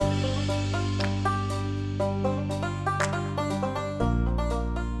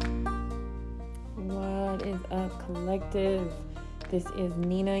Collective. This is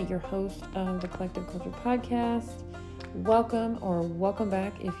Nina, your host of the Collective Culture Podcast. Welcome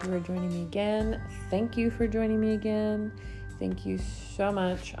back if you are joining me again. Thank you for joining me again. Thank you so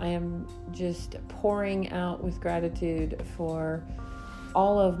much. I am just pouring out with gratitude for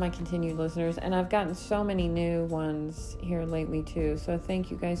all of my continued listeners, and I've gotten so many new ones here lately too, so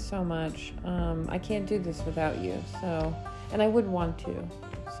thank you guys so much. I can't do this without you, and I would want to,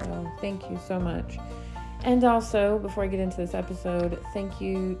 so thank you so much. And also, before I get into this episode, thank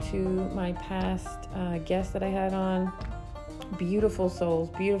you to my past guests that I had on. Beautiful souls,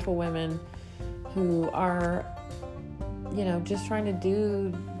 beautiful women who are, just trying to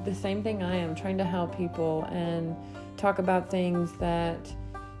do the same thing I am, trying to help people and talk about things that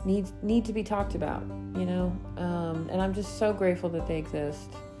need to be talked about, and I'm just so grateful that they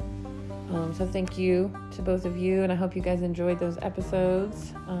exist. So thank you to both of you, and I hope you guys enjoyed those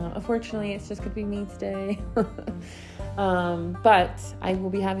episodes. Unfortunately, it's just going to be me today. But I will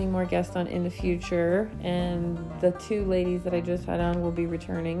be having more guests on in the future, and the two ladies that I just had on will be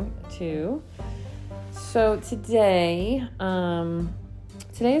returning too. So today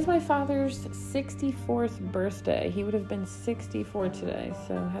is my father's 64th birthday. He would have been 64 today.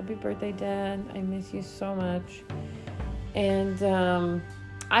 So happy birthday, Dad. I miss you so much. And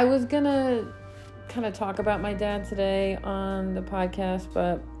I was going to kind of talk about my dad today on the podcast,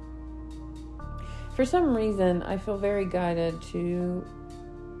 but for some reason, I feel very guided to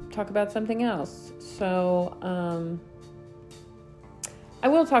talk about something else. So I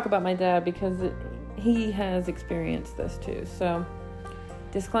will talk about my dad because he has experienced this too. So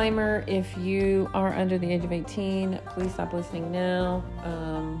disclaimer, if you are under the age of 18, please stop listening now,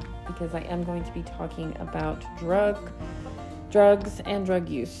 because I am going to be talking about drugs and drug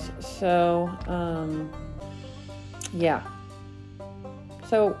use. So, yeah.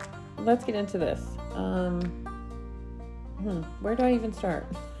 So let's get into this. Where do I even start?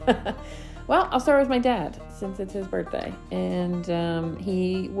 Well, I'll start with my dad, since it's his birthday. And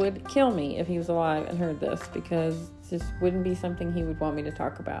he would kill me if he was alive and heard this, because this wouldn't be something he would want me to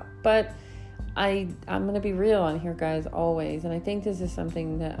talk about. But I'm going to be real on here, guys, always. And I think this is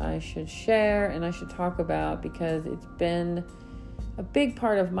something that I should share and I should talk about, because it's been a big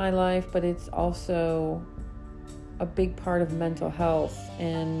part of my life, but it's also a big part of mental health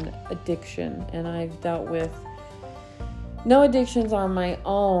and addiction. And I've dealt with no addictions on my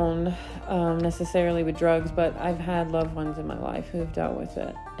own, necessarily with drugs, but I've had loved ones in my life who have dealt with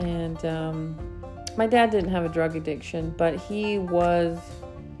it. And my dad didn't have a drug addiction, but he was,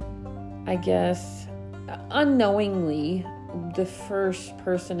 I guess, unknowingly the first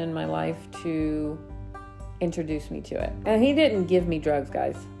person in my life to introduce me to it. And he didn't give me drugs,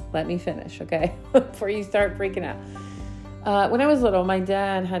 guys. Let me finish, okay? Before you start freaking out. When I was little, my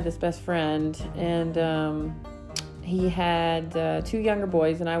dad had this best friend, and he had two younger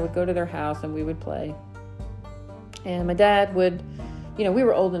boys, and I would go to their house and we would play. And my dad would, we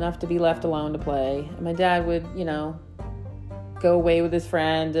were old enough to be left alone to play. And my dad would, go away with his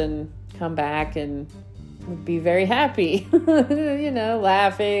friend and come back and would be very happy,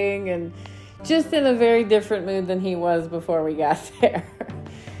 laughing and just in a very different mood than he was before we got there.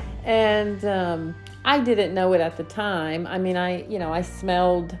 And I didn't know it at the time. I mean, I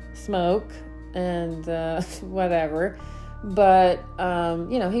smelled smoke and whatever. But,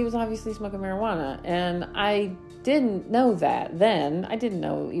 he was obviously smoking marijuana. And I didn't know that then. I didn't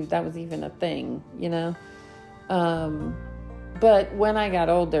know that was even a thing, But when I got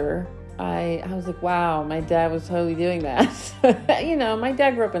older, I was like, wow, my dad was totally doing that. My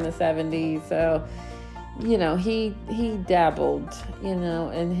dad grew up in the 70s, so, he dabbled, in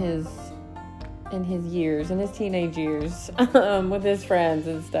his years, in his teenage years, with his friends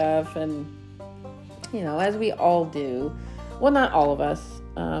and stuff. And, as we all do, well, not all of us,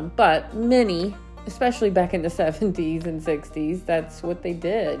 but many, especially back in the 70s and 60s, that's what they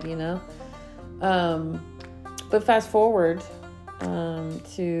did, But fast forward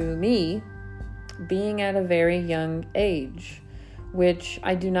to me being at a very young age, which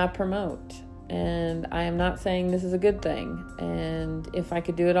I do not promote. And I am not saying this is a good thing. And if I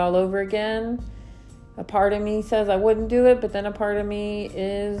could do it all over again, a part of me says I wouldn't do it, but then a part of me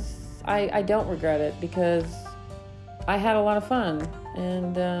is I don't regret it, because I had a lot of fun.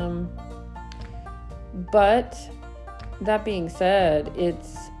 And but that being said,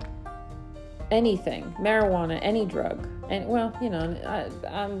 it's anything, marijuana, any drug. And well,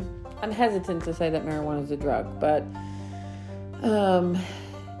 I'm hesitant to say that marijuana is a drug, but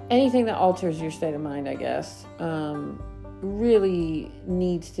anything that alters your state of mind, I guess, really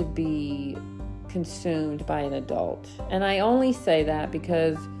needs to be consumed by an adult. And I only say that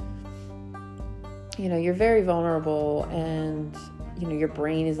because, you're very vulnerable, and your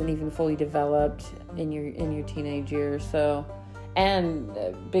brain isn't even fully developed in your teenage years. So, and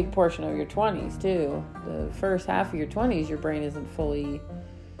a big portion of your 20s too. The first half of your 20s, your brain isn't fully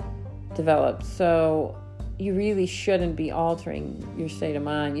developed. So you really shouldn't be altering your state of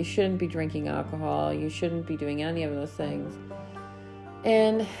mind. You shouldn't be drinking alcohol. You shouldn't be doing any of those things.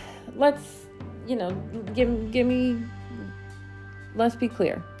 And let's be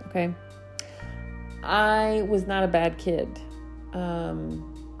clear, okay? I was not a bad kid.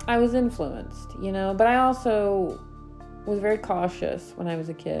 I was influenced, but I also was very cautious when I was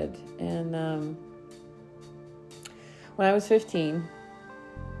a kid. And when I was 15,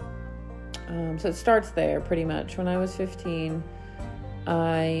 so it starts there pretty much. When I was 15,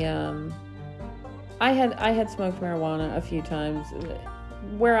 I had smoked marijuana a few times.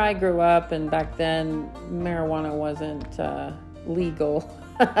 Where I grew up, and back then, marijuana wasn't legal,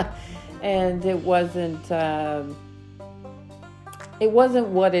 and it wasn't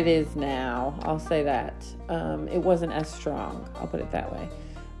what it is now. I'll say that. It wasn't as strong. I'll put it that way.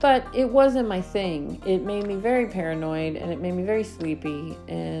 But it wasn't my thing. It made me very paranoid, and it made me very sleepy,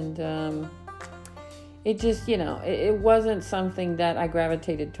 and it just, it wasn't something that I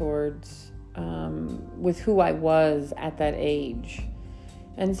gravitated towards with who I was at that age.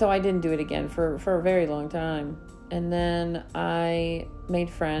 And so I didn't do it again for a very long time. And then I made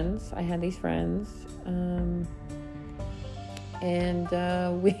friends. I had these friends. And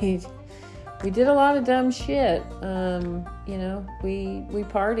we did a lot of dumb shit. We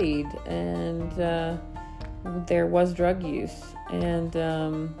partied, and there was drug use. And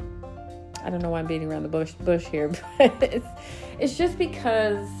I don't know why I'm beating around the bush here, but it's just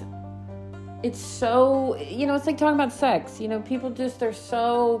because it's so, it's like talking about sex. People they're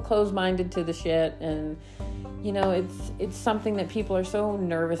so close-minded to the shit, and it's something that people are so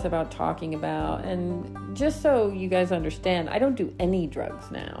nervous about talking about. And just so you guys understand, I don't do any drugs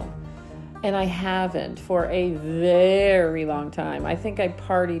now. And I haven't for a very long time. I think I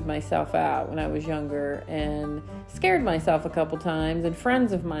partied myself out when I was younger and scared myself a couple times. And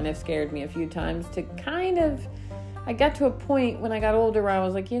friends of mine have scared me a few times to I got to a point when I got older where I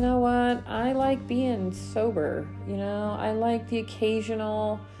was like, you know what? I like being sober. I like the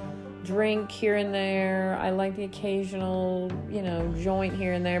occasional drink here and there. I like the occasional, joint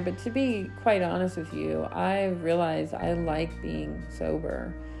here and there. But to be quite honest with you, I realized I like being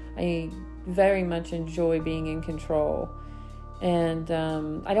sober. I very much enjoy being in control. And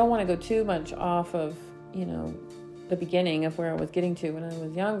I don't want to go too much off of, the beginning of where I was getting to when I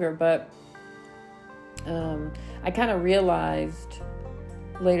was younger, but I kind of realized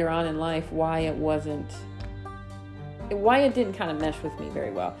later on in life why it didn't kind of mesh with me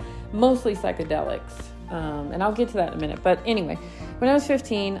very well. Mostly psychedelics. And I'll get to that in a minute. But anyway, when I was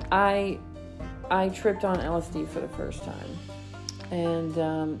 15, I tripped on LSD for the first time. And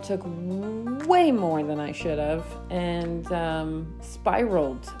took way more than I should have, and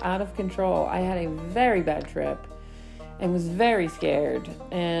spiraled out of control. I had a very bad trip and was very scared.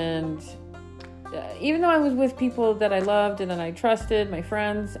 And even though I was with people that I loved and that I trusted, my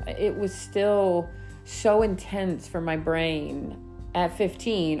friends, it was still so intense for my brain at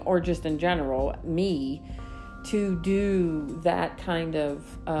 15, or just in general, me, to do that kind of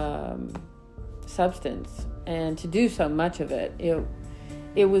substance. And to do so much of it,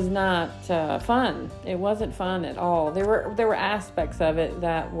 it was not fun. It wasn't fun at all. There were aspects of it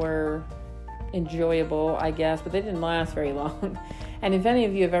that were enjoyable, I guess, but they didn't last very long. And if any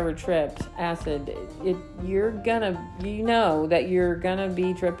of you have ever tripped acid, you're gonna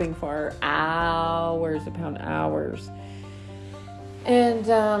be tripping for hours upon hours. And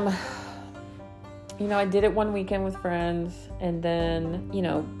I did it one weekend with friends, and then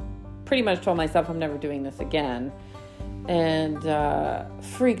pretty much told myself I'm never doing this again, and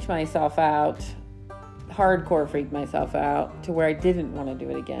freaked myself out, hardcore freaked myself out to where I didn't want to do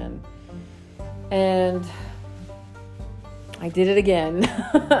it again. And I did it again.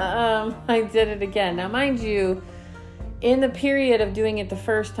 I did it again. Now, mind you, in the period of doing it the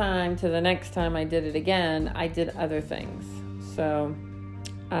first time to the next time I did it again, I did other things. So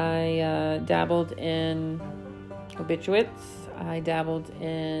I dabbled in barbiturates. I dabbled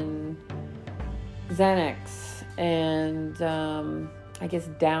in Xanax and I guess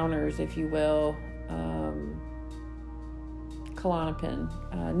downers, if you will, Klonopin,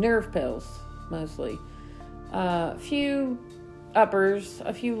 nerve pills mostly, a few uppers,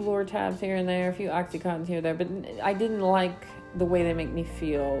 a few Lortabs here and there, a few Oxycontins here and there, but I didn't like the way they make me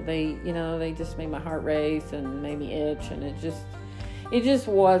feel. They just made my heart race and made me itch, and it just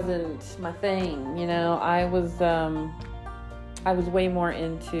wasn't my thing. I was way more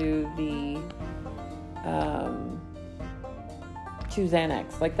into the to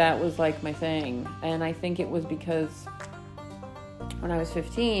Xanax. Like, that was like my thing. And I think it was because when I was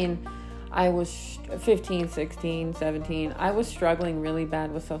 15, 16, 17, I was struggling really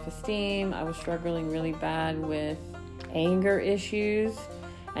bad with self-esteem. I was struggling really bad with anger issues.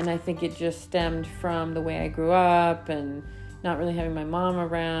 And I think it just stemmed from the way I grew up and not really having my mom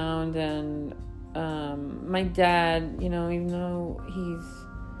around. And my dad, you know, even though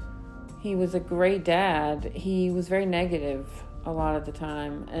he was a great dad, he was very negative a lot of the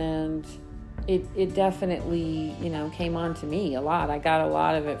time. And it definitely, you know, came on to me a lot. I got a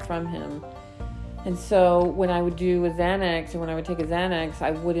lot of it from him. And so when I would do a Xanax, or when I would take a Xanax,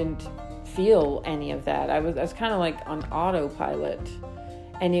 I wouldn't feel any of that. I was kind of like on autopilot.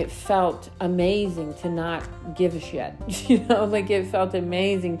 And it felt amazing to not give a shit. You know, like, it felt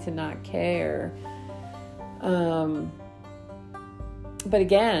amazing to not care. But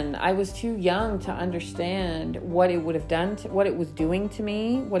again, I was too young to understand what it would have done, what it was doing to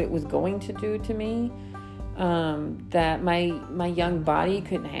me, what it was going to do to me. That my young body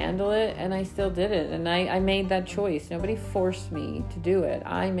couldn't handle it, and I still did it. And I made that choice. Nobody forced me to do it.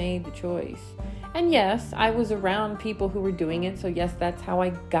 I made the choice. And yes, I was around people who were doing it. So yes, that's how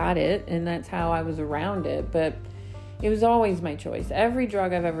I got it, and that's how I was around it. But it was always my choice. Every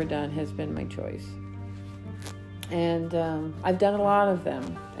drug I've ever done has been my choice. And I've done a lot of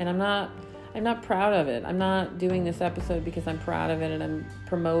them, and I'm not proud of it. I'm not doing this episode because I'm proud of it and I'm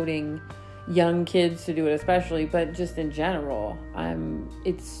promoting young kids to do it especially, but just in general,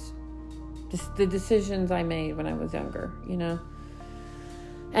 it's just the decisions I made when I was younger, you know.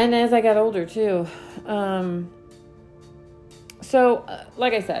 And as I got older too. So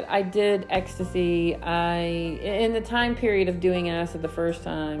like I said, I did ecstasy. In the time period of doing acid the first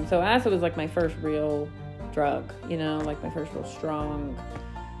time. So acid was like my first real drug, you know, like my first real strong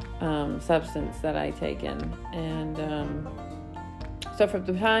substance that I taken. And so from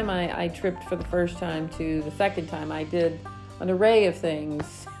the time I tripped for the first time to the second time, I did an array of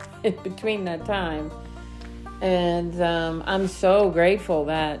things in between that time. And I'm so grateful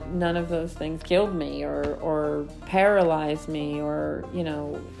that none of those things killed me or paralyzed me or, you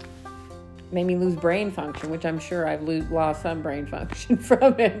know, made me lose brain function, which I'm sure I've lost some brain function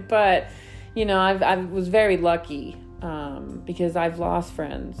from it. But, you know, I was very lucky because I've lost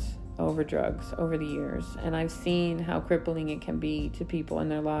friends over drugs over the years. And I've seen how crippling it can be to people in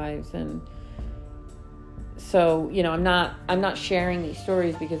their lives. And so, you know, I'm not sharing these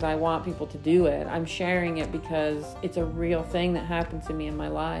stories because I want people to do it. I'm sharing it because it's a real thing that happened to me in my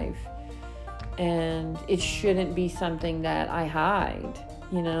life. And it shouldn't be something that I hide,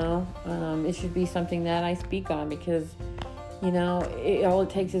 you know. It should be something that I speak on because, you know, all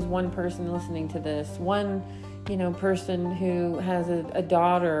it takes is one person listening to this. One, you know, person who has a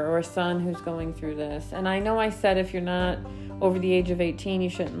daughter or a son who's going through this. And I know I said if you're not over the age of 18, you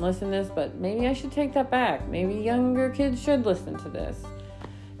shouldn't listen to this, but maybe I should take that back. Maybe younger kids should listen to this.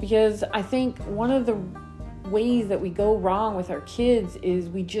 Because I think one of the ways that we go wrong with our kids is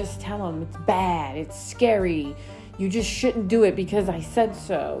we just tell them it's bad, it's scary, you just shouldn't do it because I said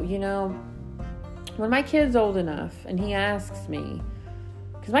so, you know. When my kid's old enough and he asks me,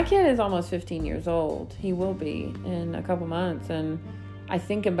 because my kid is almost 15 years old, he will be in a couple months, and I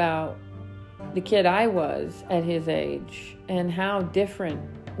think about the kid I was at his age and how different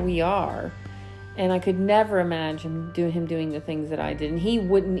we are. And I could never imagine him doing the things that I did. And he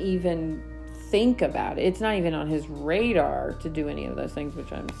wouldn't even think about it. It's not even on his radar to do any of those things,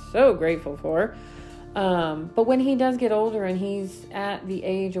 which I'm so grateful for. But when he does get older and he's at the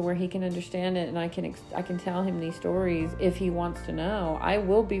age where he can understand it and I can tell him these stories if he wants to know, I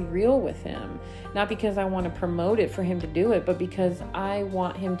will be real with him. Not because I want to promote it for him to do it, but because I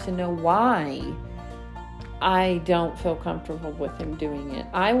want him to know why I don't feel comfortable with him doing it.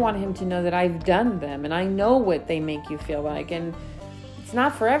 I want him to know that I've done them and I know what they make you feel like. And it's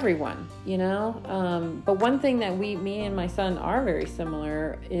not for everyone, you know. But one thing that me and my son are very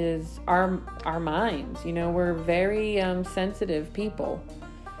similar is our minds. You know, we're very sensitive people,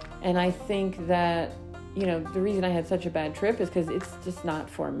 and I think that, you know, the reason I had such a bad trip is because it's just not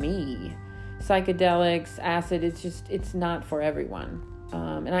for me. Psychedelics, acid, it's not for everyone.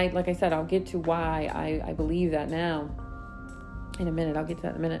 And like I said, I'll get to why I believe that now in a minute. I'll get to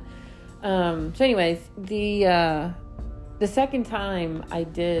that in a minute. So anyways, the second time I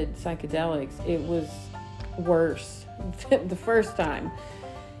did psychedelics, it was worse than the first time.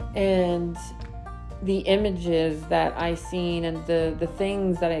 And the images that I seen and the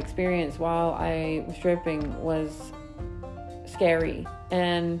things that I experienced while I was tripping was scary.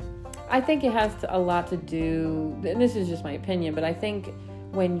 And I think it has a lot to do, and this is just my opinion, but I think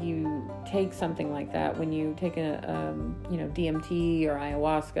when you take something like that, when you take a DMT or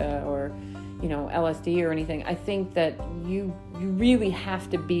ayahuasca or LSD or anything, I think that you really have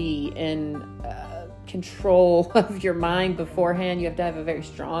to be in control of your mind beforehand. You have to have a very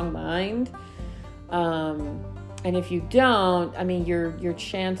strong mind, and if you don't, I mean, your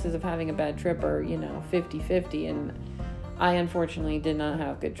chances of having a bad trip are 50-50. And I unfortunately did not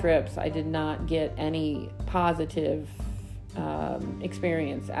have good trips. I did not get any positive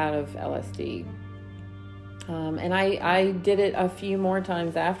experience out of LSD. And I did it a few more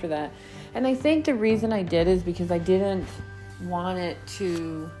times after that. And I think the reason I did is because I didn't want it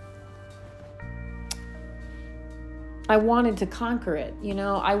to... I wanted to conquer it,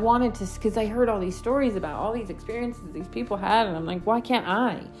 I wanted to, because I heard all these stories about all these experiences these people had, and I'm like, why can't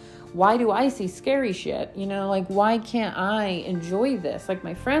I? Why do I see scary shit? Why can't I enjoy this like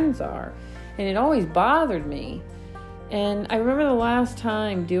my friends are? And it always bothered me. And I remember the last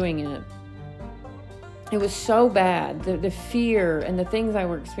time doing it, it was so bad. The fear and the things I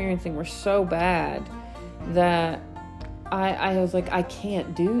were experiencing were so bad that I was like, I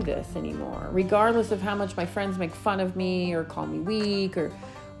can't do this anymore. Regardless of how much my friends make fun of me or call me weak or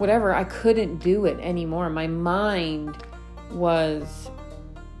whatever, I couldn't do it anymore. My mind was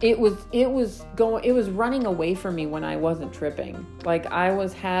running away from me when I wasn't tripping. Like, I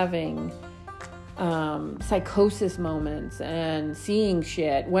was having psychosis moments and seeing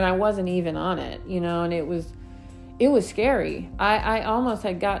shit when I wasn't even on it, and it was scary. I almost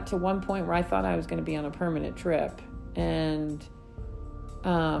had got to one point where I thought I was going to be on a permanent trip. And,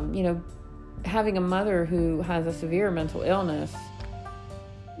 having a mother who has a severe mental illness,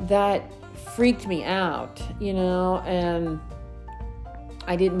 that freaked me out, and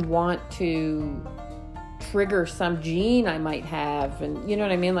I didn't want to trigger some gene I might have. And you know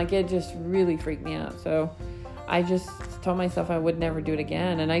what I mean? Like, it just really freaked me out. So I just told myself I would never do it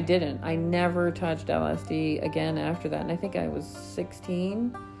again. And I didn't. I never touched LSD again after that. And I think I was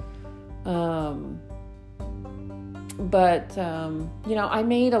 16. But I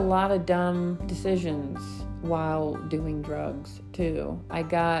made a lot of dumb decisions while doing drugs too. I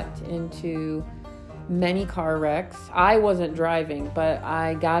got into many car wrecks. I wasn't driving, but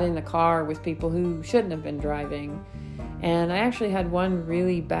I got in the car with people who shouldn't have been driving. And I actually had one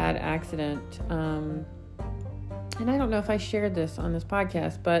really bad accident. And I don't know if I shared this on this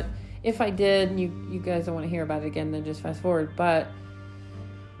podcast, but if I did, and you guys don't want to hear about it again, then just fast forward. But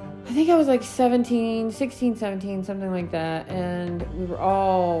I think I was like 16, 17, something like that. And we were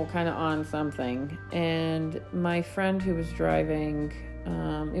all kind of on something. And my friend who was driving,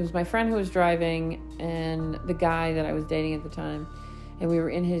 it was my friend who was driving and the guy that I was dating at the time. And we were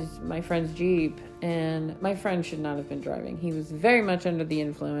in my friend's Jeep. And my friend should not have been driving. He was very much under the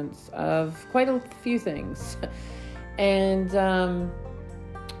influence of quite a few things. And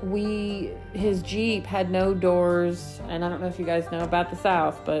his Jeep had no doors, and I don't know if you guys know about the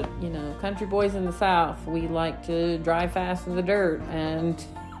South, but country boys in the South, we like to drive fast in the dirt and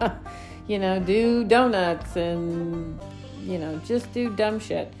do donuts and just do dumb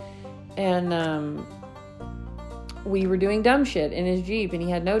shit. And we were doing dumb shit in his Jeep, and he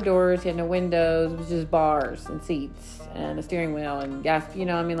had no doors, he had no windows, it was just bars and seats and a steering wheel and gas,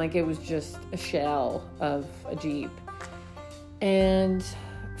 it was just a shell of a Jeep. And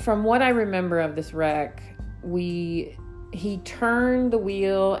from what I remember of this wreck, he turned the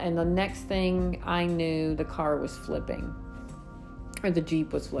wheel, and the next thing I knew, the car was flipping, or the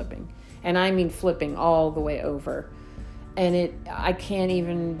Jeep was flipping. And I mean flipping all the way over. And I can't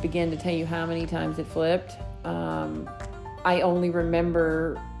even begin to tell you how many times it flipped. I only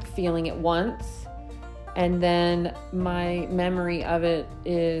remember feeling it once. And then my memory of it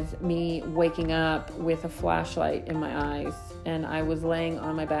is me waking up with a flashlight in my eyes. And I was laying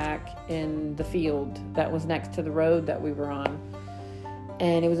on my back in the field that was next to the road that we were on.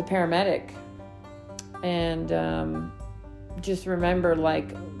 And it was a paramedic. And just remember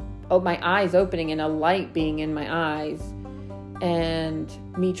my eyes opening and a light being in my eyes. And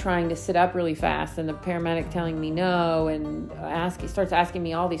me trying to sit up really fast, and the paramedic telling me no, and starts asking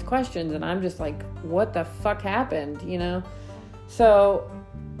me all these questions, and I'm just like, what the fuck happened, So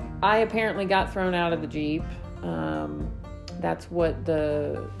I apparently got thrown out of the Jeep. That's what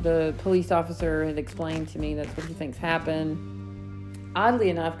the police officer had explained to me. That's what he thinks happened. Oddly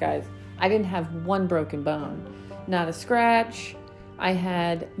enough, guys, I didn't have one broken bone, not a scratch. I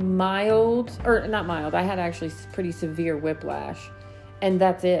had I had actually pretty severe whiplash, and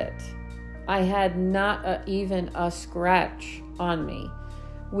that's it. I had not even a scratch on me,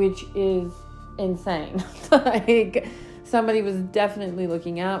 which is insane. Somebody was definitely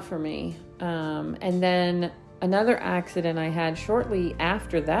looking out for me. And then another accident I had shortly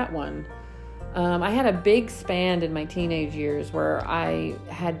after that one. I had a big span in my teenage years where I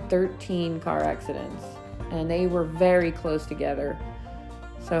had 13 car accidents, and they were very close together.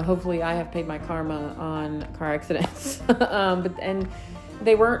 So hopefully I have paid my karma on car accidents. And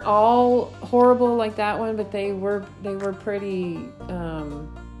they weren't all horrible like that one, but they were pretty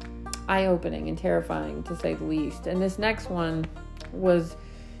eye-opening and terrifying, to say the least. And this next one was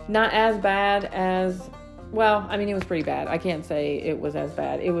not as bad as, well, I mean, it was pretty bad. I can't say it was as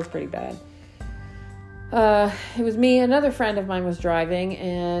bad. It was pretty bad. It was me, another friend of mine was driving,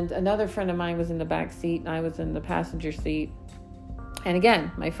 and another friend of mine was in the back seat, and I was in the passenger seat. And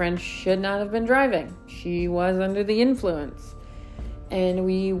again, my friend should not have been driving. She was under the influence. And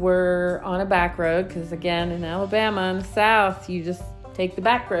we were on a back road, because again, in Alabama, in the South, you just take the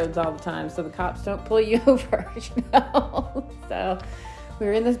back roads all the time, so the cops don't pull you over, you know? So we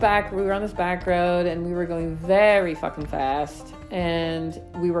were on this back road, and we were going very fucking fast, and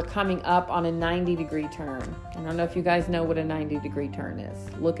we were coming up on a 90-degree turn. I don't know if you guys know what a 90-degree turn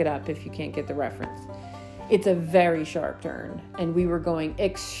is. Look it up if you can't get the reference. It's a very sharp turn, and we were going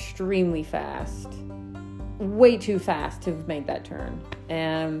extremely fast, way too fast to have made that turn.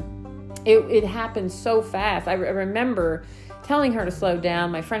 And it happened so fast. I remember telling her to slow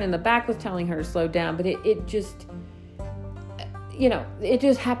down. My friend in the back was telling her to slow down, but it just, you know, it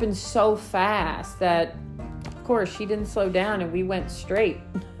just happened so fast that, of course, she didn't slow down, and we went straight.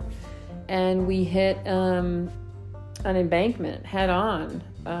 And we hit an embankment head on.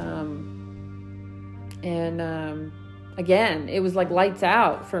 Again, it was like lights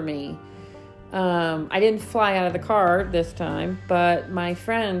out for me. I didn't fly out of the car this time, but my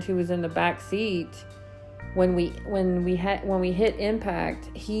friend who was in the back seat, when we hit impact,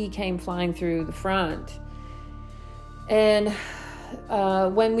 he came flying through the front. And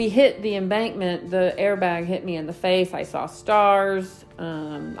when we hit the embankment, the airbag hit me in the face. I saw stars.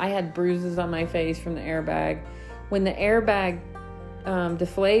 I had bruises on my face from the airbag. When the airbag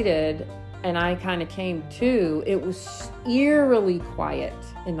deflated and I kind of came to, it was eerily quiet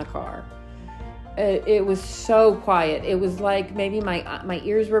in the car. It was so quiet. It was like maybe my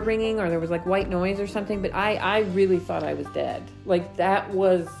ears were ringing, or there was like white noise or something, but I really thought I was dead. Like, that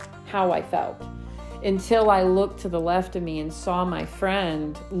was how I felt. Until I looked to the left of me and saw my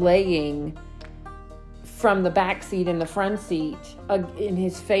friend laying from the back seat in the front seat, in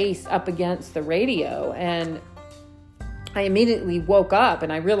his face up against the radio. And I immediately woke up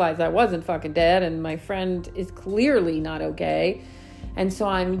and I realized I wasn't fucking dead, and my friend is clearly not okay. And so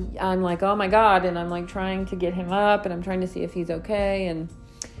I'm like, oh my God. And I'm like trying to get him up, and I'm trying to see if he's okay. And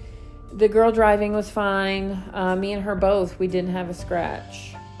the girl driving was fine. Me and her both, we didn't have a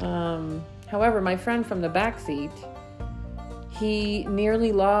scratch. However, my friend from the back seat, he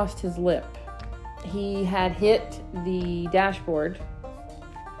nearly lost his lip. He had hit the dashboard,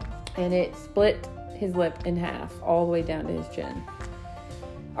 and it split his lip in half all the way down to his chin.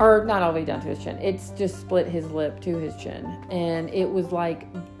 Or not all the way down to his chin. It's just split his lip to his chin. And it was like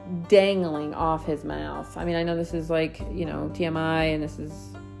dangling off his mouth. I mean, I know this is like, you know, TMI and this is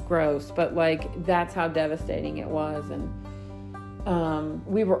gross, but like, that's how devastating it was. And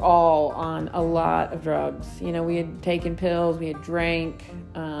we were all on a lot of drugs. You know, we had taken pills, we had drank.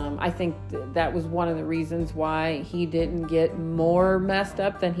 I think that was one of the reasons why he didn't get more messed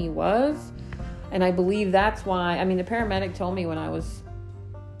up than he was. And I believe that's why, I mean, the paramedic told me when I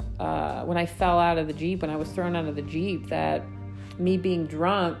fell out of the Jeep, when I was thrown out of the Jeep, that me being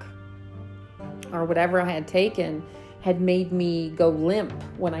drunk or whatever I had taken had made me go limp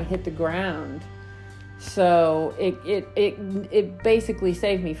when I hit the ground. So it basically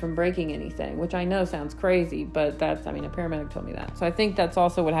saved me from breaking anything, which I know sounds crazy, but that's, I mean, a paramedic told me that. So I think that's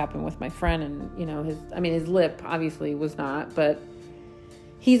also what happened with my friend. And, you know, his lip obviously was not, but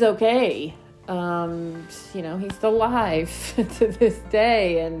he's okay. You know, he's still alive to this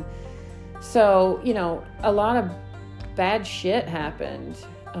day. And so, you know, a lot of bad shit happened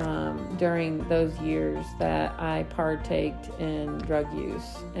during those years that I partaked in drug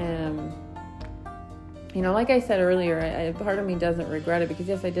use. And, you know, like I said earlier, part of me doesn't regret it, because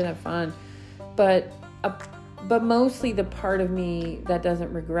yes, I did have fun, but mostly the part of me that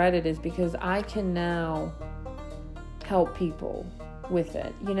doesn't regret it is because I can now help people with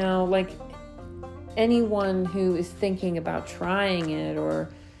it. You know, like, anyone who is thinking about trying it, or,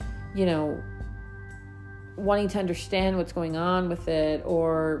 you know, wanting to understand what's going on with it,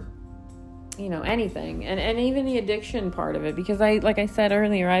 or, you know, anything. And even the addiction part of it, because like I said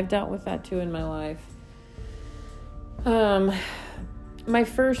earlier, I've dealt with that too in my life. My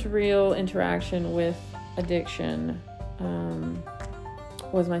first real interaction with addiction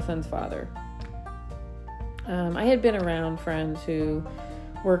was my son's father. I had been around friends who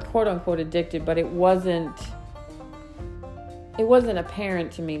were quote unquote addicted, but it wasn't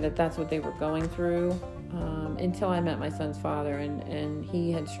apparent to me that that's what they were going through until I met my son's father, and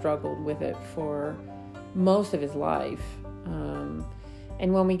he had struggled with it for most of his life.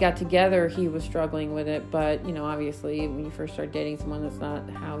 And when we got together, he was struggling with it, but, obviously when you first start dating someone, that's not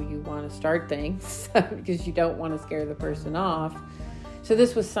how you want to start things because you don't want to scare the person off. So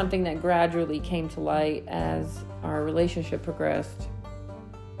this was something that gradually came to light as our relationship progressed.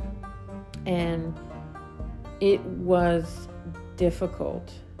 And it was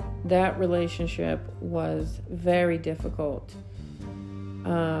difficult. That relationship was very difficult.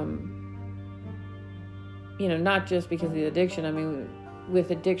 Not just because of the addiction. I mean,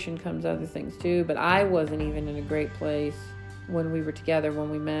 with addiction comes other things too, but I wasn't even in a great place when we were together, when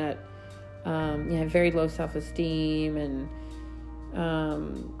we met. Had very low self-esteem and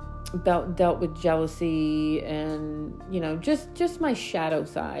dealt with jealousy and, just my shadow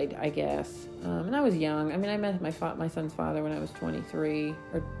side, I guess. And I was young. I mean, I met my son's father when I was 23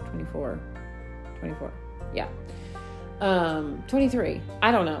 or 24. Yeah. 23.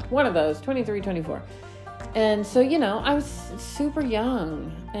 I don't know. One of those, 23, 24. And so, I was super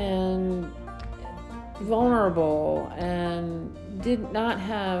young and vulnerable and did not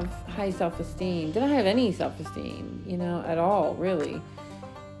have high self-esteem. Didn't have any self-esteem, at all, really.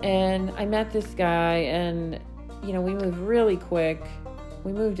 And I met this guy and, we moved really quick.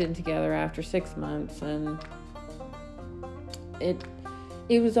 We moved in together after 6 months, and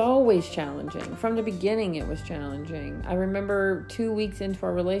it was always challenging. From the beginning, it was challenging. I remember 2 weeks into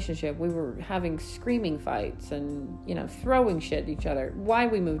our relationship, we were having screaming fights and, throwing shit at each other. Why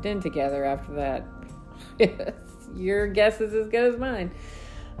we moved in together after that, your guess is as good as mine.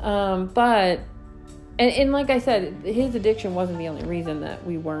 But like I said, his addiction wasn't the only reason that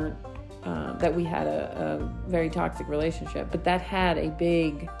we weren't, that we had a very toxic relationship, but that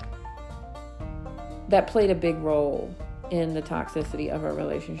played a big role in the toxicity of our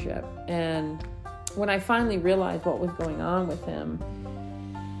relationship. And when I finally realized what was going on with him,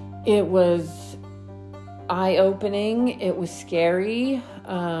 it was eye-opening. It was scary,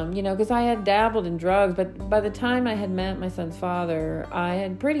 because I had dabbled in drugs, but by the time I had met my son's father, I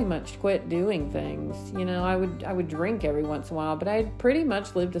had pretty much quit doing things. I would drink every once in a while, but I had pretty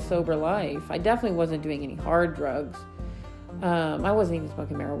much lived a sober life. I definitely wasn't doing any hard drugs. I wasn't even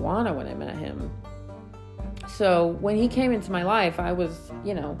smoking marijuana when I met him. So when he came into my life, I was,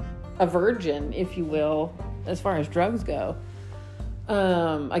 a virgin, if you will, as far as drugs go.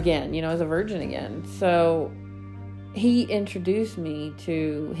 Again, as a virgin again. So he introduced me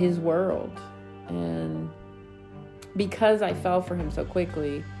to his world. And because I fell for him so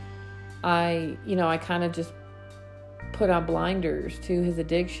quickly, I kind of just put on blinders to his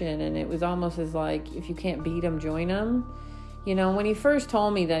addiction. And it was almost as like, if you can't beat him, join him. When he first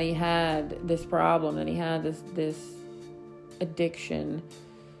told me that he had this problem, that he had this addiction,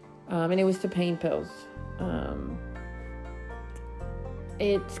 and it was to pain pills,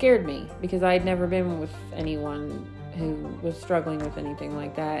 it scared me because I had never been with anyone who was struggling with anything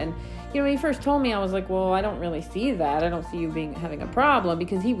like that. And, when he first told me, I was like, well, I don't really see that. I don't see you having a problem,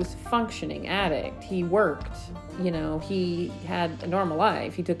 because he was functioning addict. He worked, he had a normal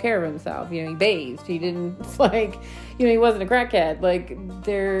life. He took care of himself. He bathed. He didn't, he wasn't a crackhead.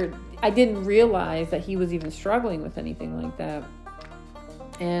 I didn't realize that he was even struggling with anything like that.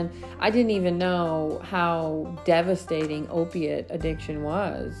 And I didn't even know how devastating opiate addiction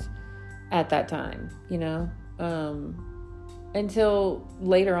was at that time, until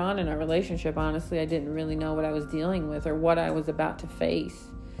later on in our relationship. Honestly, I didn't really know what I was dealing with or what I was about to face.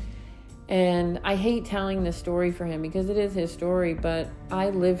 And I hate telling this story for him because it is his story, but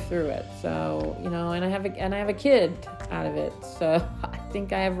I lived through it. So, and I have a kid out of it. So I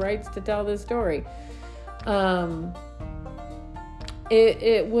think I have rights to tell this story.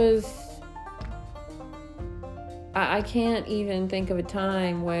 It was, I can't even think of a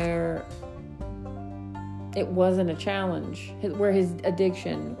time where it wasn't a challenge, where his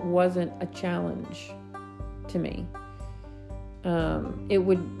addiction wasn't a challenge to me. It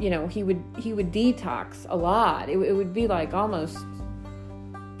would, he would detox a lot. It would be like almost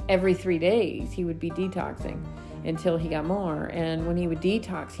every 3 days he would be detoxing until he got more. And when he would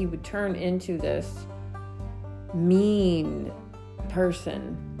detox, he would turn into this mean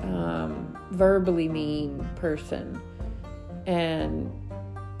person, verbally mean person. And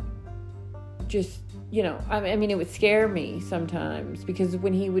just, I mean, it would scare me sometimes because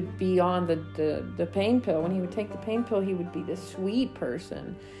when he would be on the pain pill, when he would take the pain pill, he would be this sweet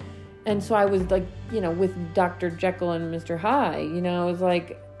person. And so I was like, with Dr. Jekyll and Mr. Hyde, it was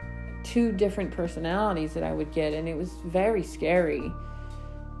like, two different personalities that I would get, and it was very scary.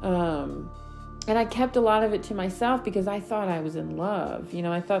 And I kept a lot of it to myself because I thought I was in love. You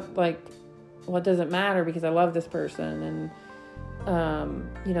know, I thought like, well, it doesn't matter because I love this person, and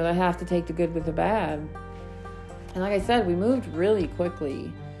you know, I have to take the good with the bad. And like I said, we moved really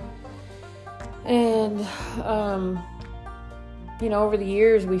quickly. And, you know, over the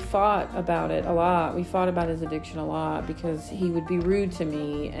years, we fought about it a lot. We fought about his addiction a lot because he would be rude to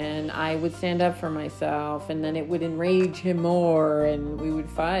me and I would stand up for myself, and then it would enrage him more and we would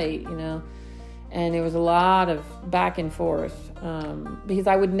fight, you know. And it was a lot of back and forth because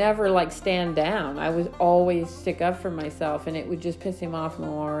I would never like stand down. I would always stick up for myself, and it would just piss him off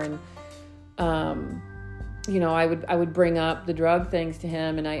more. And, you know, I would bring up the drug things to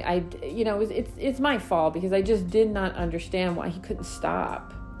him, and I you know, it's my fault because I just did not understand why he couldn't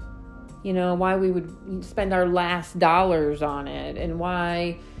stop. You know, why we would spend our last dollars on it, and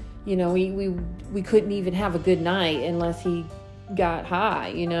why, you know, we couldn't even have a good night unless he got high.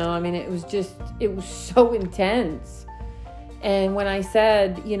 You know, I mean, it was so intense. And when I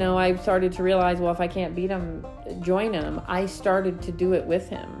said, you know, I started to realize, well, if I can't beat him, join him, I started to do it with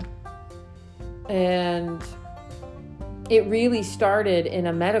him. And it really started in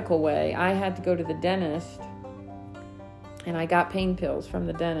a medical way. I had to go to the dentist, and I got pain pills from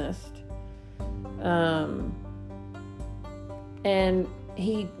the dentist. And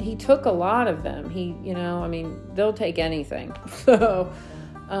he took a lot of them. He, you know, I mean, they'll take anything. So,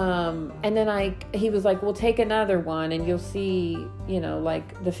 and then he was like, well, take another one and you'll see, you know,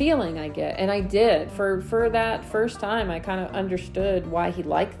 like the feeling I get. And I did. For that first time, I kind of understood why he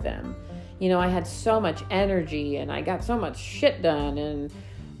liked them. You know, I had so much energy and I got so much shit done, and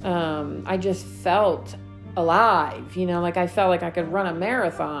I just felt alive, you know, like I felt like I could run a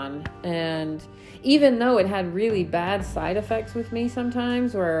marathon. And even though it had really bad side effects with me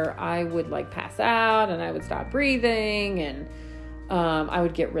sometimes, where I would like pass out and I would stop breathing, and I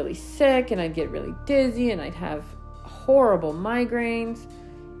would get really sick and I'd get really dizzy and I'd have horrible migraines.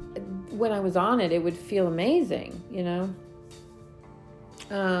 When I was on it, it would feel amazing, you know.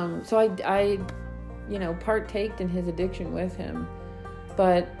 So I, you know, partaked in his addiction with him,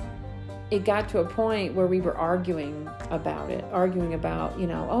 but it got to a point where we were arguing about, you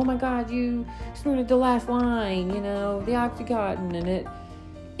know, oh my God, you snorted the last line, you know, the Oxycontin, and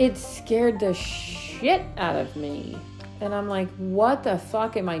it scared the shit out of me. And I'm like, what the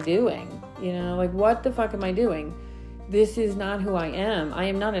fuck am I doing? You know, like, what the fuck am I doing? This is not who I am. I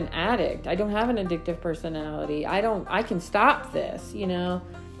am not an addict. I don't have an addictive personality. I can stop this, you know?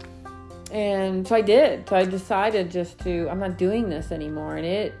 And so I did. So I decided I'm not doing this anymore. And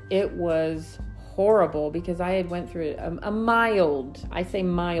it was horrible because I had went through a mild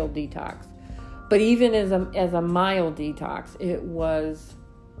detox. But even as a mild detox, it was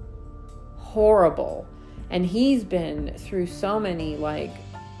horrible. And he's been through so many like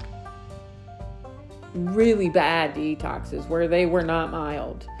really bad detoxes where they were not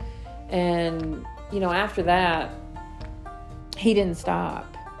mild. And, you know, after that, he didn't stop.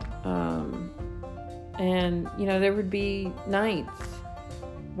 And, you know, there would be nights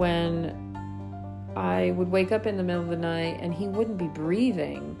when I would wake up in the middle of the night and he wouldn't be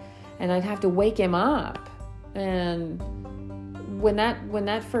breathing, and I'd have to wake him up. And when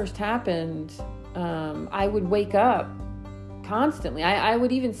that first happened, I would wake up constantly. I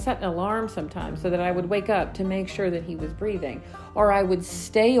would even set an alarm sometimes so that I would wake up to make sure that he was breathing, or I would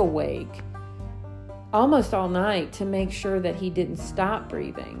stay awake almost all night to make sure that he didn't stop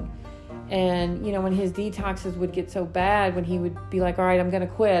breathing. And, you know, when his detoxes would get so bad, when he would be like, all right, I'm going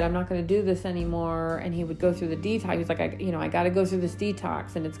to quit, I'm not going to do this anymore. And he would go through the detox. He was like, I got to go through this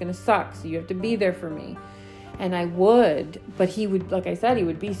detox and it's going to suck. So you have to be there for me. And I would, but he would, like I said, he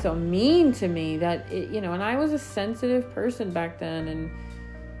would be so mean to me that, and I was a sensitive person back then and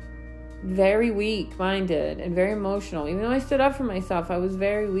very weak-minded and very emotional. Even though I stood up for myself, I was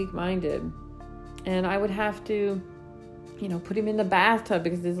very weak-minded. And I would have to, put him in the bathtub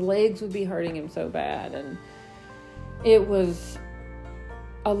because his legs would be hurting him so bad. And it was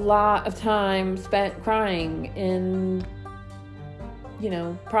a lot of time spent crying in,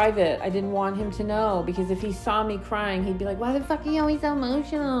 private. I didn't want him to know, because if he saw me crying, he'd be like, why the fuck are you always so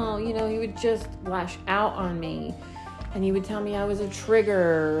emotional? He would just lash out on me. And he would tell me I was a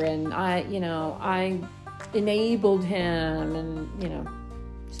trigger, and I enabled him, and,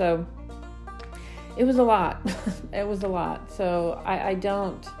 so it was a lot. It was a lot. So I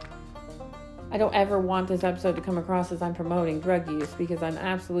don't ever want this episode to come across as I'm promoting drug use, because I'm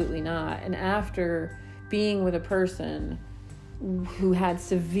absolutely not. And after being with a person who had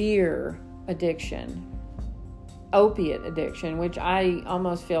severe addiction, opiate addiction, which I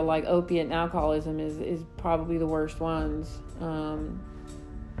almost feel like opiate and alcoholism is probably the worst ones,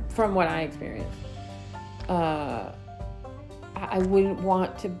 from what I experienced. I wouldn't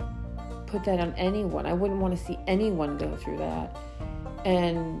want to put that on anyone. I wouldn't want to see anyone go through that.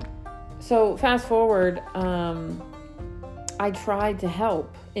 And so fast forward, I tried to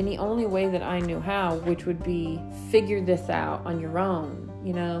help in the only way that I knew how, which would be figure this out on your own.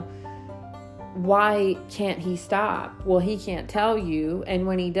 Why can't he stop? Well, he can't tell you. And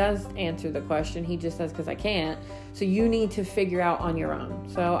when he does answer the question, he just says, because I can't. So you need to figure out on your own.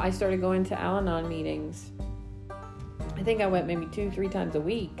 So I started going to Al-Anon meetings. I think I went maybe 2-3 times a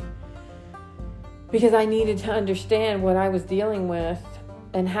week, because I needed to understand what I was dealing with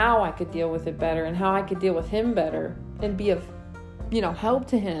and how I could deal with it better and how I could deal with him better and be of, help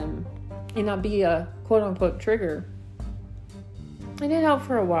to him and not be a quote unquote trigger. It did help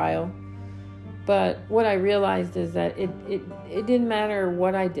for a while. But what I realized is that it didn't matter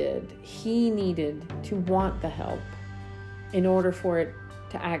what I did. He needed to want the help in order for it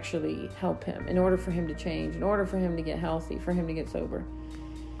to actually help him, in order for him to change, in order for him to get healthy, for him to get sober.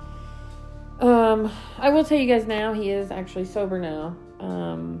 I will tell you guys now, he is actually sober now,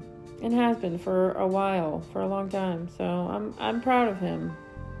 and has been for a while, for a long time. So I'm proud of him.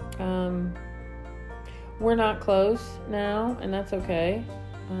 We're not close now, and that's okay.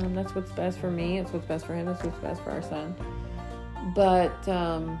 That's what's best for me. It's what's best for him. It's what's best for our son. But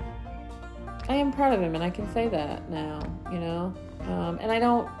I am proud of him, and I can say that now, and I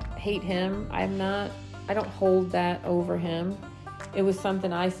don't hate him. I don't hold that over him. It was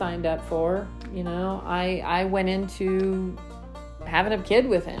something I signed up for. I went into having a kid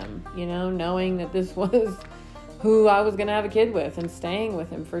with him, knowing that this was who I was going to have a kid with, and staying with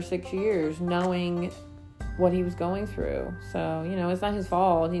him for 6 years, knowing what he was going through. So, it's not his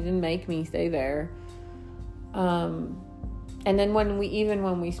fault. He didn't make me stay there. And then when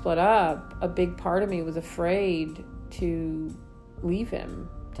we split up, a big part of me was afraid to leave him,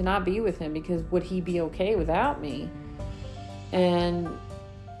 to not be with him, because would he be okay without me? And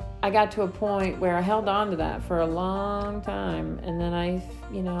I got to a point where I held on to that for a long time. And then I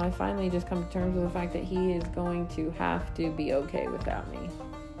finally just come to terms with the fact that he is going to have to be okay without me,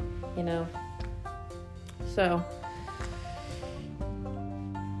 So,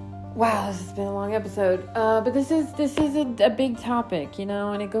 wow, this has been a long episode. But this is a big topic,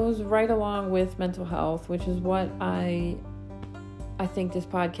 and it goes right along with mental health, which is what I think this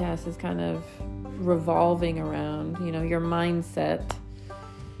podcast is kind of revolving around, your mindset.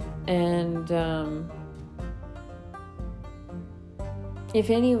 And if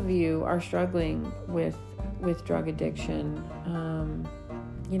any of you are struggling with drug addiction,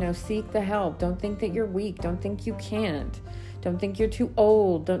 seek the help. Don't think that you're weak. Don't think you can't. Don't think you're too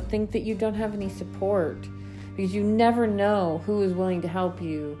old. Don't think that you don't have any support, because you never know who is willing to help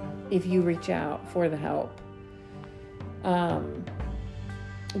you if you reach out for the help.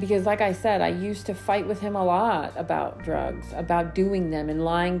 Because like I said, I used to fight with him a lot about drugs, about doing them and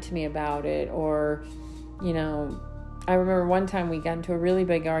lying to me about it. Or, I remember one time we got into a really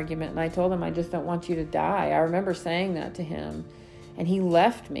big argument and I told him, I just don't want you to die. I remember saying that to him, and he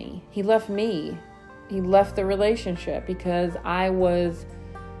left me. He left the relationship because I was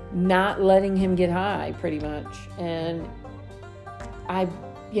not letting him get high, pretty much. And I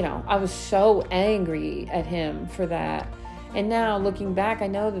was so angry at him for that. And now looking back, I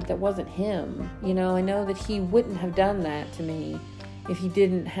know that wasn't him. I know that he wouldn't have done that to me if he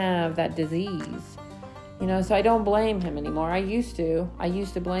didn't have that disease. So I don't blame him anymore. I used to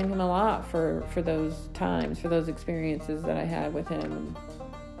blame him a lot for those times, for those experiences that I had with him, and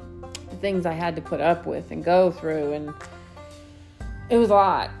the things I had to put up with and go through. And it was a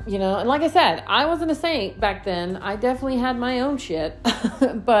lot, and like I said, I wasn't a saint back then. I definitely had my own shit,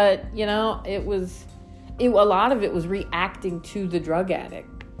 but a lot of it was reacting to the drug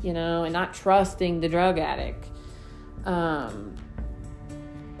addict, and not trusting the drug addict.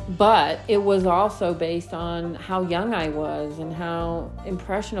 But it was also based on how young I was and how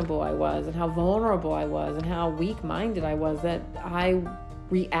impressionable I was and how vulnerable I was and how weak-minded I was, that I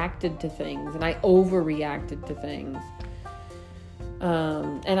reacted to things and I overreacted to things.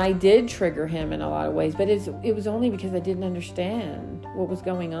 And I did trigger him in a lot of ways, but it was only because I didn't understand what was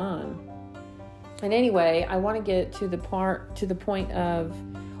going on. And anyway, I want to get to the point of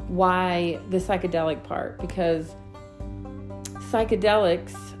why the psychedelic part, because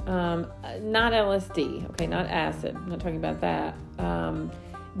psychedelics, not LSD, okay, not acid, I'm not talking about that,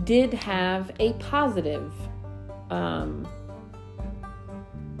 did have a positive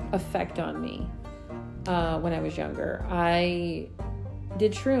effect on me when I was younger. I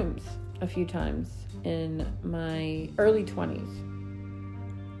did shrooms a few times in my early 20s.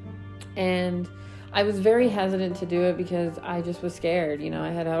 And I was very hesitant to do it because I just was scared. I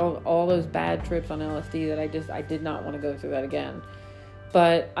had all those bad trips on LSD that I did not want to go through that again.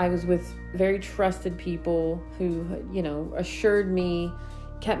 But I was with very trusted people who, assured me,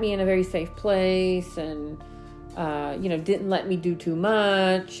 kept me in a very safe place, and, didn't let me do too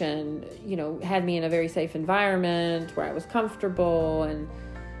much, and, had me in a very safe environment where I was comfortable. And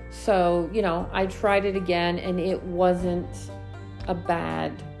so, I tried it again, and it wasn't a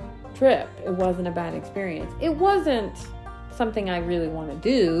bad trip. It wasn't a bad experience. It wasn't something I really want to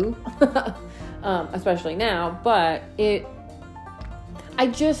do, especially now, but I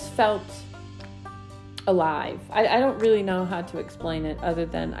just felt alive. I don't really know how to explain it other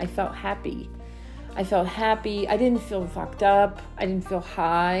than I felt happy. I didn't feel fucked up. I didn't feel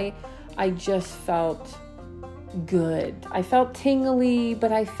high. I just felt good. I felt tingly,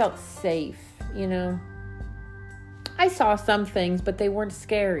 but I felt safe, I saw some things, but they weren't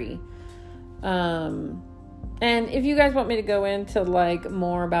scary. And if you guys want me to go into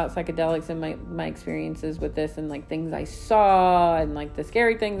more about psychedelics and my experiences with this and things I saw and the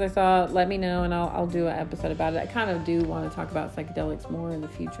scary things I saw, let me know and I'll do an episode about it. I kind of do want to talk about psychedelics more in the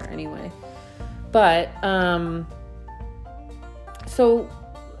future anyway. But, so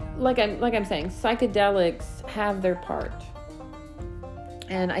like I'm saying, psychedelics have their part.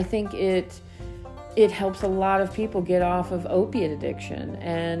 And I think it helps a lot of people get off of opiate addiction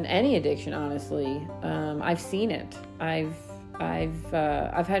and any addiction, honestly. I've seen it. I've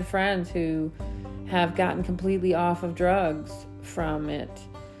had friends who have gotten completely off of drugs from it.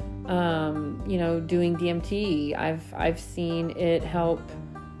 Doing DMT. I've seen it help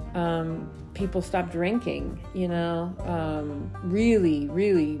people stop drinking, really,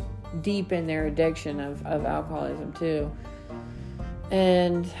 really deep in their addiction of alcoholism too.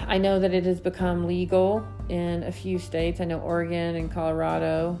 And I know that it has become legal in a few states. I know Oregon and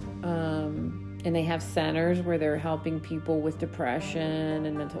Colorado, and they have centers where they're helping people with depression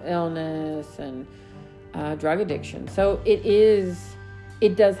and mental illness and drug addiction. So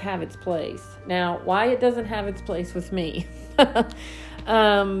it does have its place. Now, why it doesn't have its place with me? Like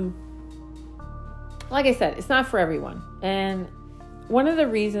I said, it's not for everyone. And one of the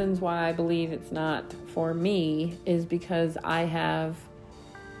reasons why I believe it's not for me is because I have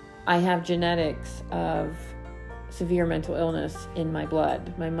genetics of severe mental illness in my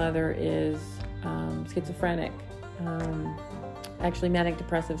blood. My mother is schizophrenic, actually manic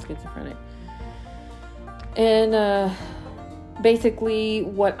depressive schizophrenic. And basically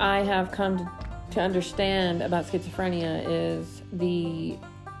what I have come to understand about schizophrenia is the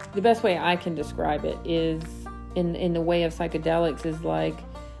best way I can describe it is in the way of psychedelics is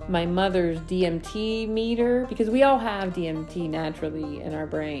my mother's DMT meter, because we all have DMT naturally in our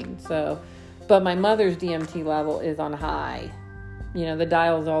brain. But my mother's DMT level is on high. The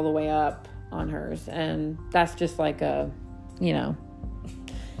dial's all the way up on hers. And that's just schizophrenia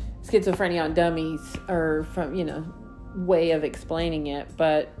on dummies or way of explaining it.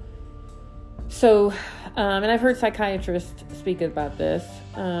 But so, and I've heard psychiatrists speak about this.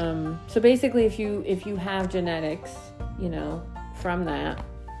 So basically if you have genetics, from that,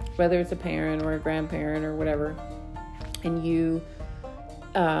 whether it's a parent or a grandparent or whatever, and you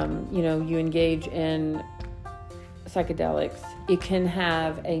engage in psychedelics, it can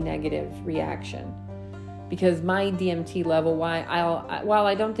have a negative reaction. Because my DMT level, while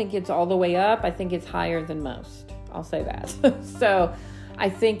I don't think it's all the way up, I think it's higher than most. I'll say that. So I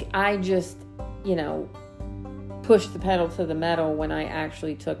think I just, pushed the pedal to the metal when I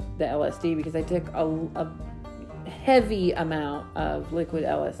actually took the LSD, because I took a heavy amount of liquid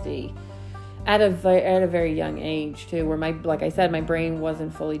LSD at a very young age too, where like I said, my brain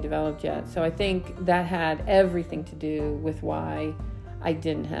wasn't fully developed yet. So I think that had everything to do with why I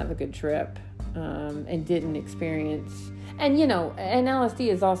didn't have a good trip, and didn't experience. And and LSD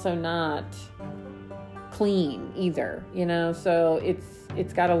is also not clean either, so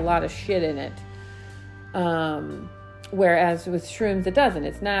it's got a lot of shit in it. Whereas with shrooms, it doesn't.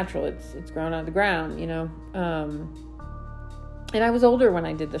 It's natural. It's grown out of the ground, and I was older when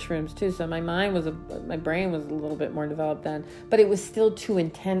I did the shrooms too, so my brain was a little bit more developed then, but it was still too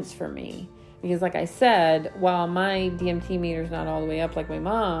intense for me. Because like I said, while my DMT meter's not all the way up like my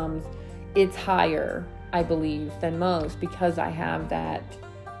mom's, it's higher, I believe, than most, because I have that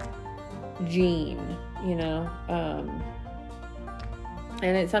gene,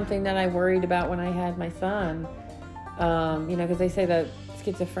 and it's something that I worried about when I had my son, because they say that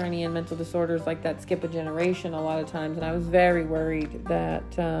schizophrenia and mental disorders like that skip a generation a lot of times, and I was very worried that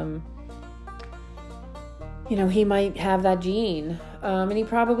he might have that gene. And he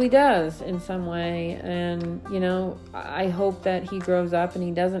probably does in some way. And, I hope that he grows up and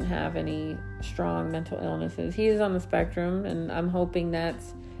he doesn't have any strong mental illnesses. He is on the spectrum, and I'm hoping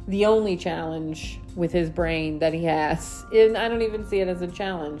that's the only challenge with his brain that he has. And I don't even see it as a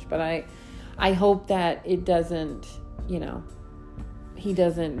challenge, but I hope that it doesn't, he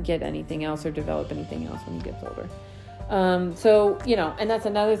doesn't get anything else or develop anything else when he gets older. And that's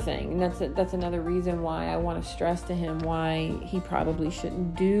another thing. And that's another reason why I want to stress to him why he probably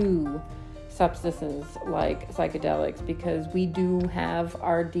shouldn't do substances like psychedelics, because we do have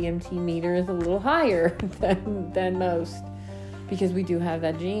our DMT meters a little higher than most, because we do have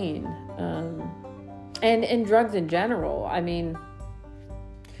that gene. And drugs in general. I mean,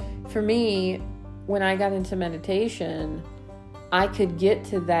 for me, when I got into meditation, I could get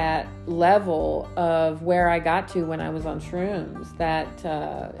to that level of where I got to when I was on shrooms, that,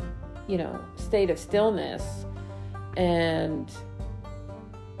 state of stillness and,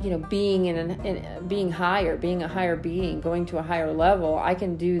 being being higher, being a higher being, going to a higher level. I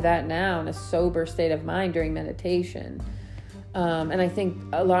can do that now in a sober state of mind during meditation. And I think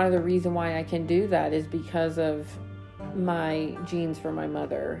a lot of the reason why I can do that is because of my genes from my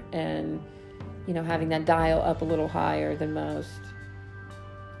mother, and having that dial up a little higher than most.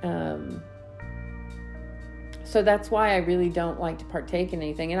 So that's why I really don't like to partake in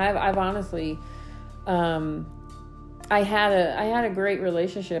anything. And I've honestly, I had a great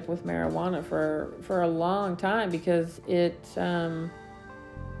relationship with marijuana for a long time, because it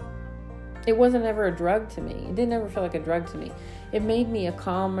wasn't ever a drug to me. It didn't ever feel like a drug to me. It made me a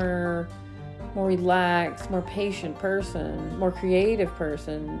calmer, more relaxed, more patient person, more creative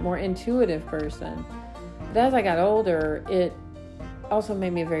person, more intuitive person. But as I got older, it also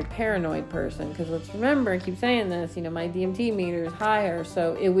made me a very paranoid person, because let's remember, I keep saying this, my DMT meter is higher,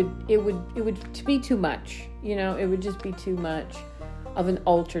 so it would be too much. It would just be too much of an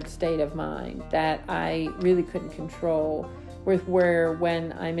altered state of mind that I really couldn't control. Where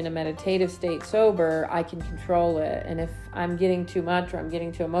when I'm in a meditative state sober, I can control it. And if I'm getting too much, or I'm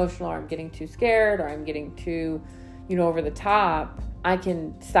getting too emotional, or I'm getting too scared, or I'm getting too, over the top, I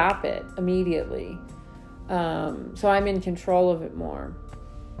can stop it immediately. So I'm in control of it more.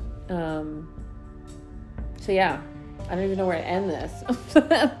 So yeah, I don't even know where to end this,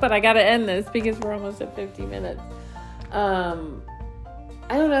 but I got to end this because we're almost at 50 minutes.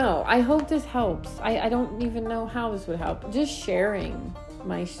 I don't know. I hope this helps. I don't even know how this would help. Just sharing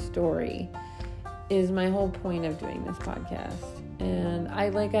my story is my whole point of doing this podcast. And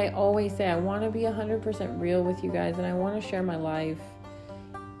I always say, I want to be 100% real with you guys, and I want to share my life.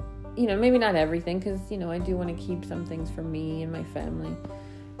 Maybe not everything, because, I do want to keep some things for me and my family.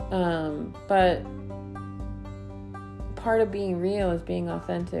 But part of being real is being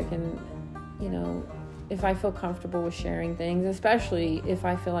authentic, and, if I feel comfortable with sharing things, especially if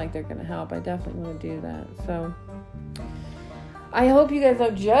I feel like they're going to help, I definitely want to do that. So I hope you guys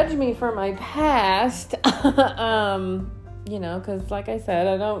don't judge me for my past, because like I said,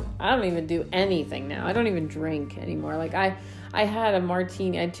 I don't even do anything now. I don't even drink anymore. Like I had I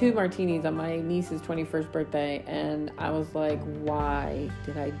had 2 martinis on my niece's 21st birthday, and I was like, why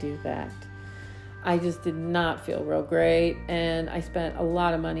did I do that? I just did not feel real great, and I spent a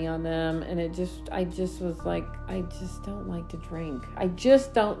lot of money on them, and I just was like, I just don't like to drink. I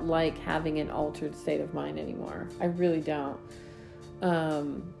just don't like having an altered state of mind anymore. I really don't.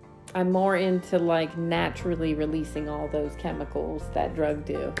 I'm more into like naturally releasing all those chemicals that drugs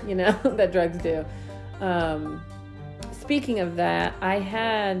do. Speaking of that,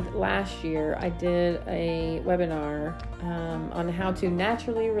 last year I did a webinar on how to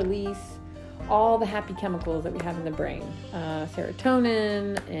naturally release all the happy chemicals that we have in the brain,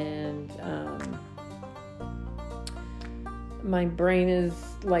 serotonin, and my brain is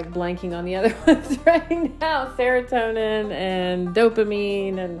like blanking on the other ones right now, serotonin and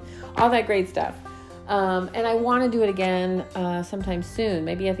dopamine and all that great stuff. And I want to do it again sometime soon,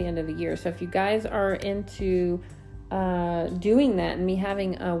 maybe at the end of the year. So if you guys are into doing that, and me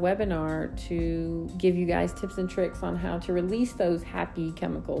having a webinar to give you guys tips and tricks on how to release those happy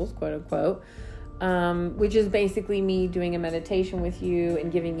chemicals, quote unquote, which is basically me doing a meditation with you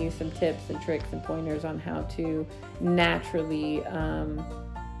and giving you some tips and tricks and pointers on how to naturally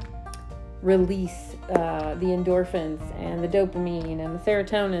release the endorphins and the dopamine and the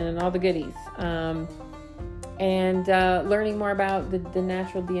serotonin and all the goodies. And learning more about the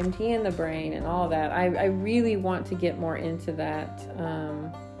natural DMT in the brain and all of that. I really want to get more into that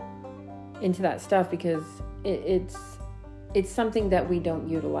stuff, because it's something that we don't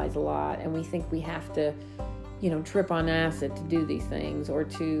utilize a lot, and we think we have to, trip on acid to do these things, or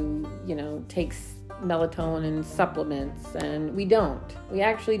to, take melatonin supplements, and we don't. We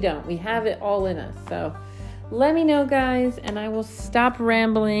actually don't. We have it all in us. So let me know, guys, and I will stop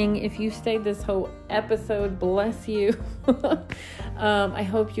rambling. If you stayed this whole episode, bless you. I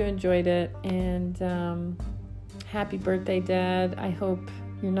hope you enjoyed it, and happy birthday, Dad. I hope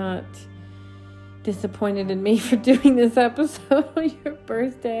you're not disappointed in me for doing this episode on your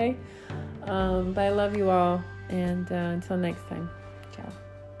birthday. But I love you all, and until next time, ciao.